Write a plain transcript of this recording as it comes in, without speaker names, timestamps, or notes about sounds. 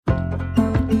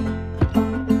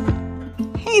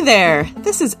Hey there,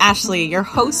 this is Ashley, your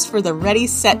host for the Ready,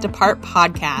 Set, Depart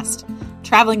podcast.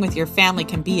 Traveling with your family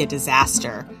can be a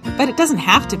disaster, but it doesn't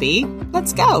have to be.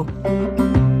 Let's go.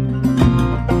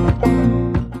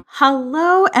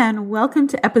 Hello and welcome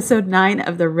to episode 9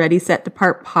 of the Ready, Set,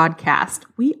 Depart podcast.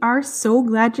 We are so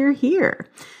glad you're here.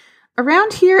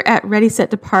 Around here at Ready, Set,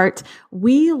 Depart,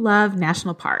 we love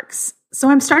national parks. So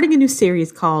I'm starting a new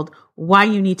series called Why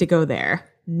You Need to Go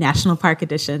There, National Park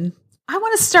Edition. I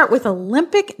want to start with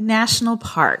Olympic National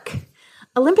Park.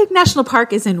 Olympic National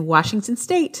Park is in Washington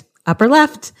State, upper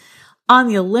left, on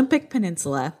the Olympic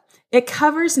Peninsula. It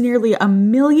covers nearly 1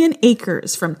 million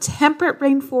acres from temperate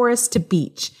rainforest to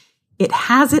beach. It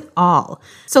has it all.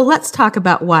 So let's talk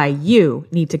about why you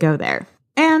need to go there.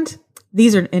 And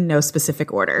these are in no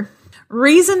specific order.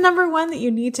 Reason number 1 that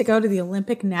you need to go to the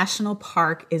Olympic National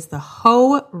Park is the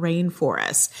Hoh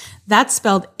Rainforest. That's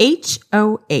spelled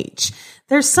H-O-H.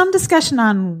 There's some discussion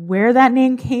on where that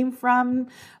name came from,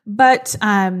 but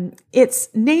it's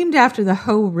named after the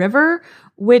Hoh River,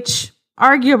 which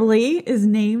arguably is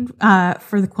named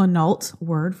for the Quinault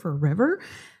word for river.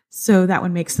 So that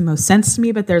one makes the most sense to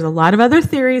me, but there's a lot of other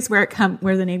theories where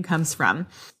the name comes from.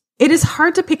 It is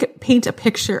hard to paint a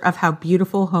picture of how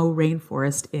beautiful Hoh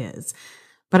Rainforest is,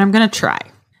 but I'm going to try.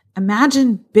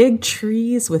 Imagine big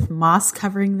trees with moss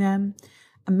covering them.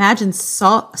 Imagine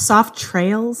soft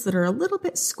trails that are a little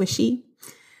bit squishy.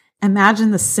 Imagine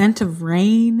the scent of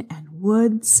rain and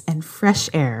woods and fresh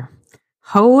air.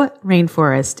 Hoh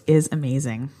Rainforest is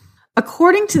amazing.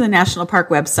 According to the National Park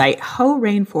website, Hoh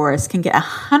Rainforest can get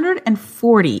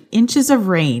 140 inches of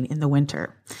rain in the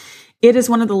winter. It is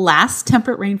one of the last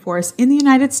temperate rainforests in the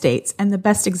United States and the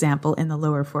best example in the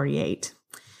lower 48.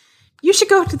 You should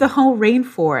go to the Hoh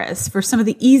Rainforest for some of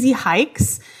the easy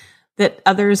hikes that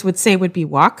others would say would be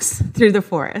walks through the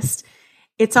forest.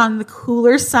 It's on the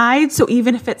cooler side, so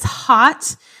even if it's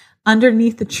hot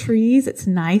underneath the trees, it's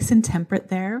nice and temperate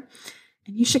there.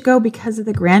 And you should go because of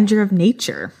the grandeur of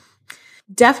nature.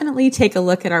 Definitely take a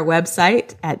look at our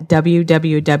website at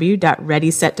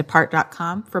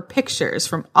www.readysetdepart.com for pictures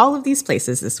from all of these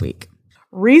places this week.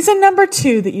 Reason number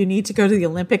 2 that you need to go to the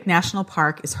Olympic National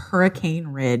Park is Hurricane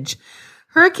Ridge.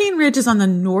 Hurricane Ridge is on the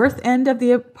north end of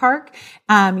the park.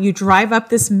 You drive up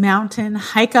this mountain,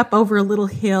 hike up over a little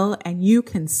hill, and you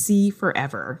can see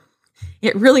forever.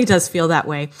 It really does feel that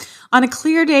way. On a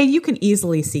clear day, you can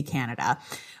easily see Canada.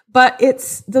 But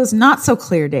it's those not so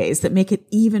clear days that make it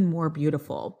even more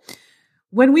beautiful.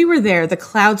 When we were there, the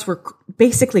clouds were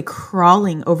basically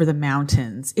crawling over the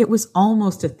mountains. It was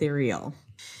almost ethereal.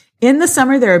 In the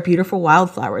summer, there are beautiful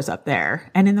wildflowers up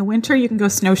there. And in the winter, you can go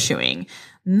snowshoeing.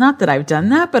 Not that I've done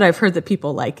that, but I've heard that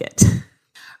people like it.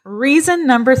 Reason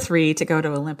number 3 to go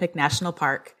to Olympic National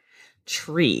Park,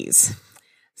 trees.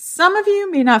 Some of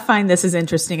you may not find this as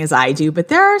interesting as I do, but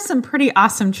there are some pretty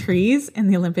awesome trees in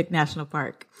the Olympic National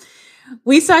Park.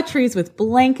 We saw trees with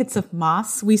blankets of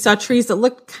moss. We saw trees that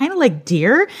looked kind of like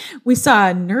deer. We saw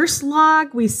a nurse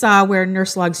log. We saw where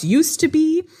nurse logs used to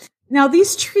be. Now,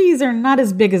 these trees are not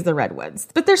as big as the redwoods,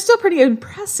 but they're still pretty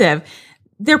impressive.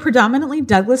 They're predominantly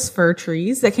Douglas fir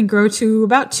trees that can grow to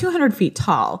about 200 feet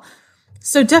tall.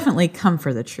 So definitely come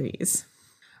for the trees.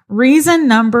 Reason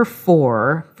number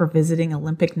 4 for visiting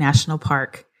Olympic National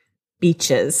Park,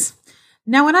 beaches.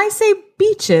 Now, when I say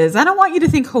beaches, I don't want you to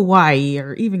think Hawaii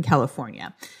or even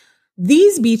California.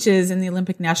 These beaches in the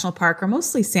Olympic National Park are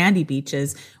mostly sandy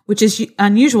beaches, which is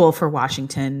unusual for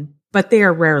Washington, but they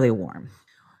are rarely warm.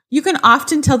 You can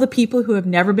often tell the people who have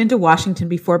never been to Washington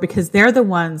before because they're the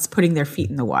ones putting their feet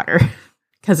in the water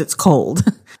because it's cold.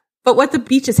 But what the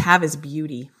beaches have is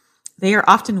beauty. They are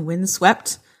often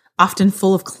windswept, often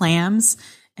full of clams,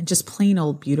 and just plain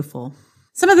old beautiful.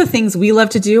 Some of the things we love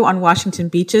to do on Washington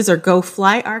beaches are go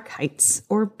fly our kites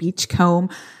or beachcomb,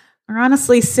 or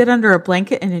honestly sit under a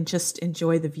blanket and just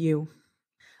enjoy the view.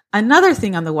 Another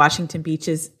thing on the Washington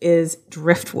beaches is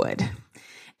driftwood.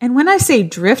 And when I say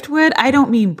driftwood, I don't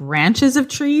mean branches of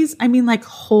trees. I mean like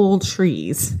whole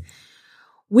trees.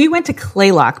 We went to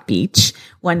Claylock Beach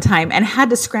one time and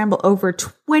had to scramble over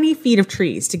 20 feet of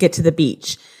trees to get to the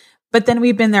beach. But then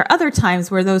we've been there other times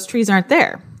where those trees aren't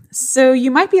there. So you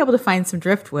might be able to find some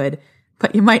driftwood,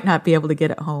 but you might not be able to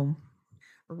get it home.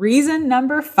 Reason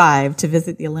number 5 to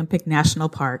visit the Olympic National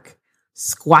Park,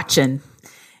 Squatchin'.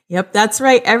 Yep, that's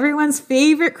right. Everyone's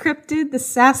favorite cryptid, the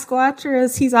Sasquatch, or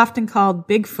as he's often called,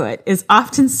 Bigfoot, is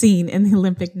often seen in the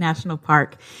Olympic National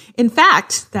Park. In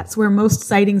fact, that's where most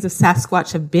sightings of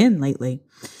Sasquatch have been lately.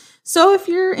 So if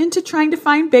you're into trying to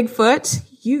find Bigfoot,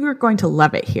 you are going to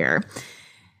love it here.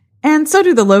 And so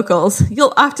do the locals.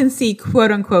 You'll often see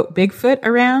quote unquote Bigfoot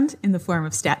around in the form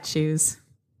of statues.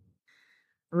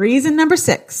 Reason number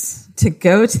 6 to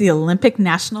go to the Olympic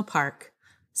National Park,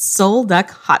 Sol Duc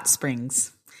Hot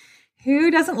Springs.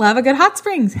 Who doesn't love a good hot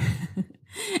springs?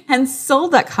 And Sol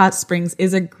Duc Hot Springs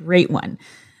is a great one.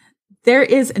 There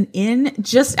is an inn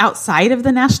just outside of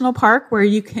the national park where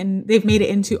they've made it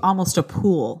into almost a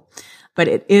pool, but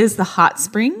it is the hot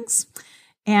springs.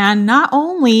 And not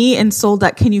only in Sol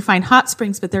Duc can you find hot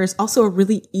springs, but there's also a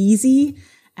really easy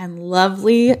and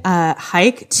lovely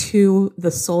hike to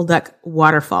the Sol Duc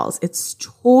waterfalls. It's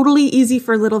totally easy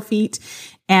for little feet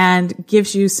and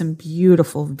gives you some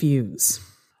beautiful views.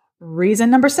 Reason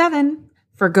number 7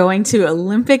 for going to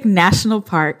Olympic National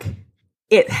Park.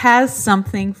 It has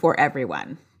something for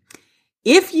everyone.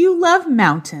 If you love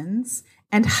mountains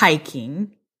and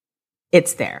hiking,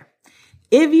 it's there.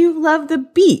 If you love the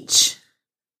beach,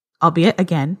 albeit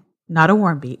again, not a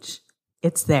warm beach,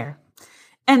 it's there.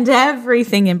 And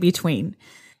everything in between.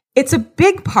 It's a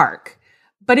big park,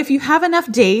 but if you have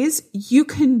enough days, you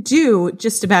can do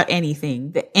just about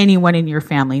anything that anyone in your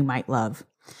family might love.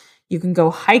 You can go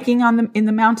hiking in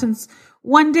the mountains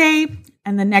one day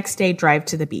and the next day drive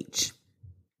to the beach.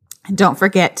 And don't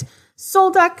forget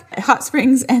Sol Duc Hot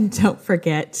Springs, and don't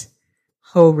forget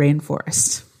Hoh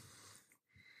Rainforest.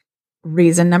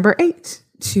 Reason number 8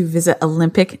 to visit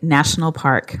Olympic National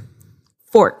Park,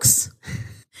 Forks.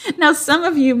 Now, some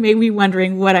of you may be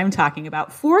wondering what I'm talking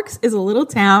about. Forks is a little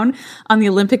town on the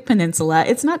Olympic Peninsula.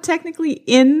 It's not technically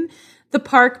in the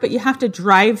park, but you have to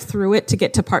drive through it to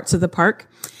get to parts of the park.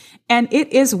 And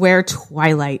it is where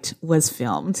Twilight was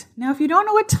filmed. Now, if you don't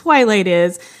know what Twilight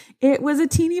is, it was a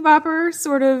teeny bopper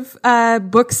sort of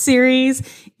book series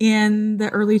in the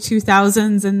early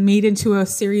 2000s and made into a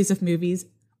series of movies,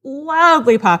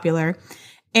 wildly popular.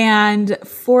 And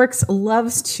Forks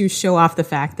loves to show off the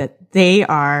fact that they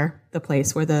are the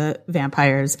place where the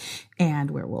vampires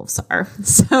and werewolves are.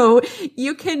 So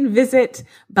you can visit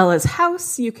Bella's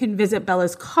house. You can visit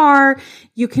Bella's car.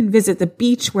 You can visit the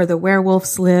beach where the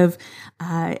werewolves live.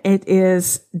 It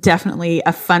is definitely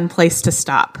a fun place to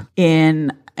stop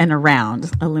in and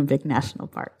around Olympic National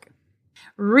Park.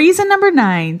 Reason number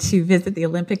 9 to visit the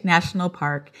Olympic National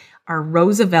Park are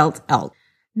Roosevelt elk.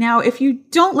 Now, if you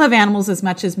don't love animals as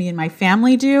much as me and my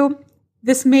family do,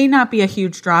 this may not be a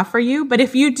huge draw for you, but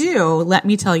if you do, let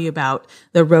me tell you about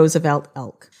the Roosevelt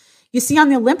elk. You see, on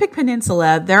the Olympic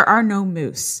Peninsula, there are no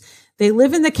moose. They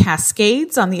live in the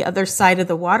Cascades on the other side of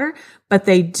the water, but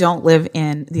they don't live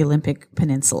in the Olympic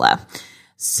Peninsula.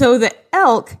 So the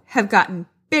elk have gotten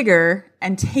bigger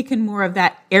and taken more of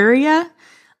that area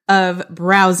of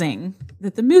browsing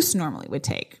that the moose normally would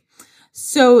take.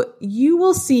 So you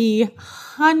will see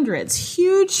hundreds,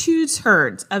 huge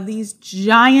herds of these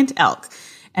giant elk,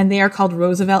 and they are called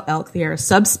Roosevelt elk. They are a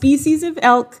subspecies of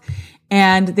elk,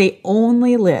 and they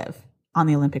only live on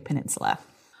the Olympic Peninsula.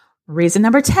 Reason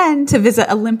number 10 to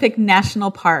visit Olympic National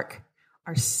Park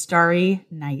are starry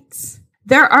nights.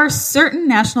 There are certain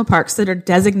national parks that are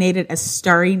designated as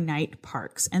starry night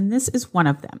parks, and this is one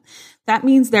of them. That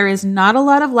means there is not a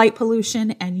lot of light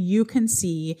pollution, and you can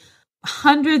see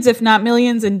hundreds, if not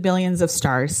millions and billions of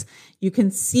stars. You can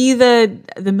see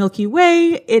the Milky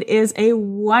Way. It is a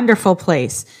wonderful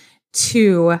place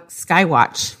to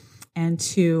skywatch and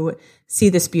to see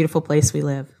this beautiful place we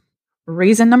live.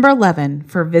 Reason number 11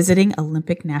 for visiting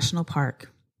Olympic National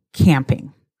Park,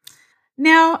 camping.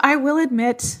 Now, I will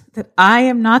admit that I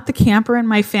am not the camper in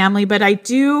my family, but I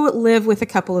do live with a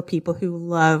couple of people who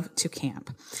love to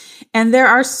camp. And there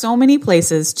are so many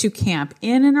places to camp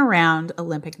in and around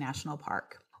Olympic National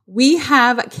Park. We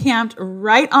have camped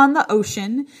right on the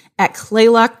ocean at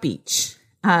Claylock Beach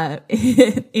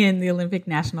in the Olympic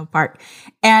National Park.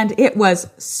 And it was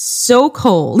so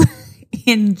cold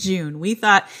in June. We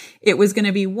thought it was going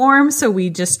to be warm, so we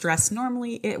just dressed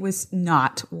normally. It was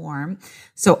not warm.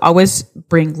 So always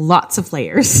bring lots of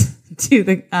layers to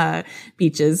the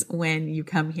beaches when you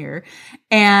come here.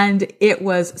 And it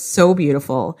was so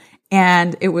beautiful.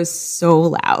 And it was so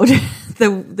loud.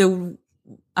 The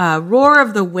roar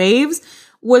of the waves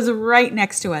was right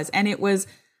next to us, and it was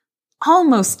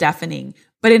almost deafening,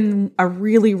 but in a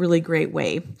really, really great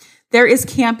way. There is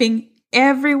camping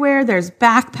everywhere. There's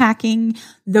backpacking,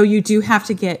 though you do have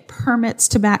to get permits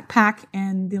to backpack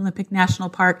in the Olympic National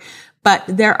Park. But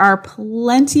there are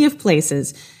plenty of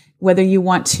places, whether you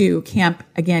want to camp,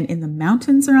 again, in the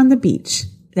mountains or on the beach.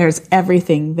 There's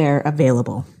everything there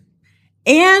available.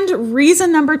 And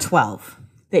reason number 12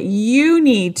 that you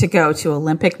need to go to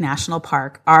Olympic National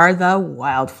Park are the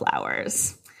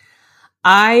wildflowers.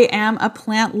 I am a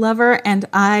plant lover and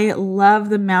I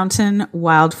love the mountain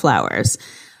wildflowers.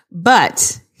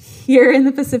 But here in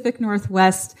the Pacific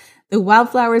Northwest, The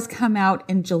wildflowers come out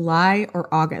in July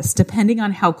or August, depending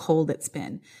on how cold it's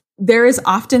been. There is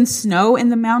often snow in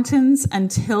the mountains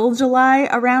until July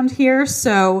around here,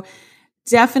 so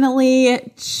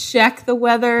definitely check the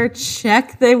weather,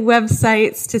 check the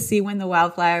websites to see when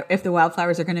if the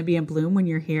wildflowers are going to be in bloom when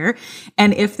you're here.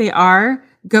 And if they are,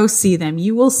 go see them.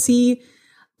 You will see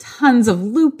tons of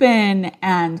lupin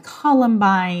and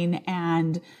columbine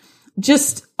and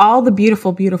just all the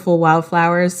beautiful, beautiful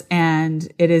wildflowers.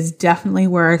 And it is definitely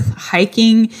worth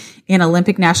hiking in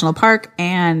Olympic National Park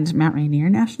and Mount Rainier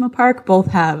National Park. Both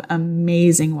have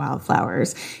amazing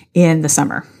wildflowers in the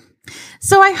summer.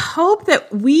 So I hope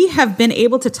that we have been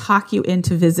able to talk you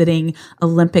into visiting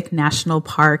Olympic National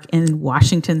Park in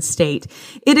Washington State.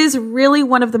 It is really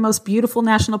one of the most beautiful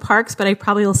national parks, but I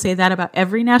probably will say that about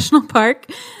every national park.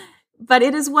 But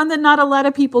it is one that not a lot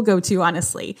of people go to,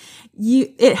 honestly.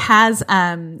 It has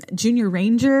junior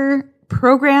ranger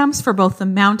programs for both the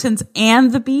mountains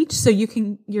and the beach, so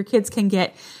your kids can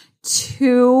get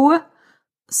 2,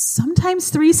 sometimes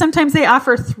 3. Sometimes they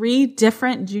offer 3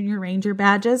 different junior ranger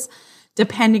badges,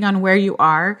 depending on where you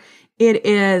are. It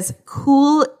is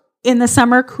cool in the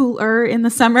summer, cooler in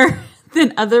the summer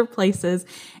than other places.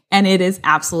 And it is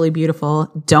absolutely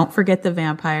beautiful. Don't forget the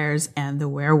vampires and the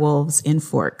werewolves in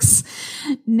Forks.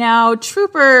 Now,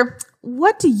 Trooper,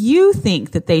 what do you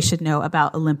think that they should know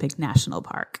about Olympic National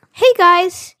Park? Hey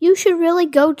guys, you should really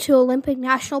go to Olympic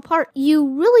National Park. You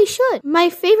really should. My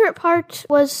favorite part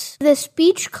was this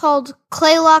beach called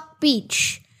Claylock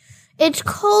Beach. It's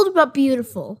cold but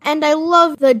beautiful, and I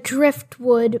love the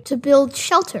driftwood to build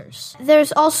shelters.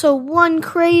 There's also one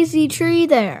crazy tree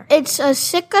there. It's a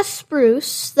Sitka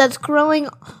spruce that's growing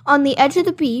on the edge of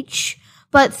the beach,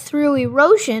 but through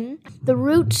erosion, the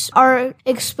roots are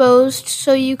exposed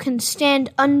so you can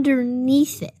stand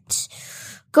underneath it.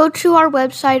 Go to our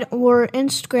website or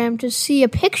Instagram to see a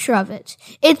picture of it.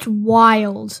 It's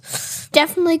wild.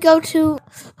 Definitely go to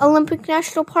Olympic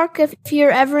National Park if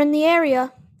you're ever in the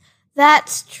area.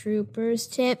 That's Trooper's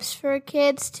Tips for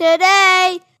Kids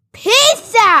today.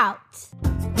 Peace out!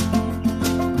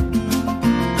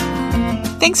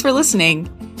 Thanks for listening.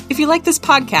 If you like this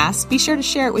podcast, be sure to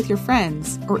share it with your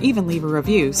friends or even leave a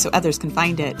review so others can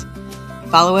find it.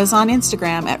 Follow us on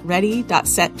Instagram at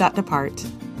ready.set.depart.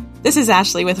 This is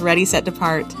Ashley with Ready, Set,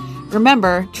 Depart.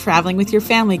 Remember, traveling with your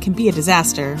family can be a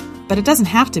disaster, but it doesn't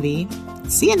have to be.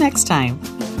 See you next time.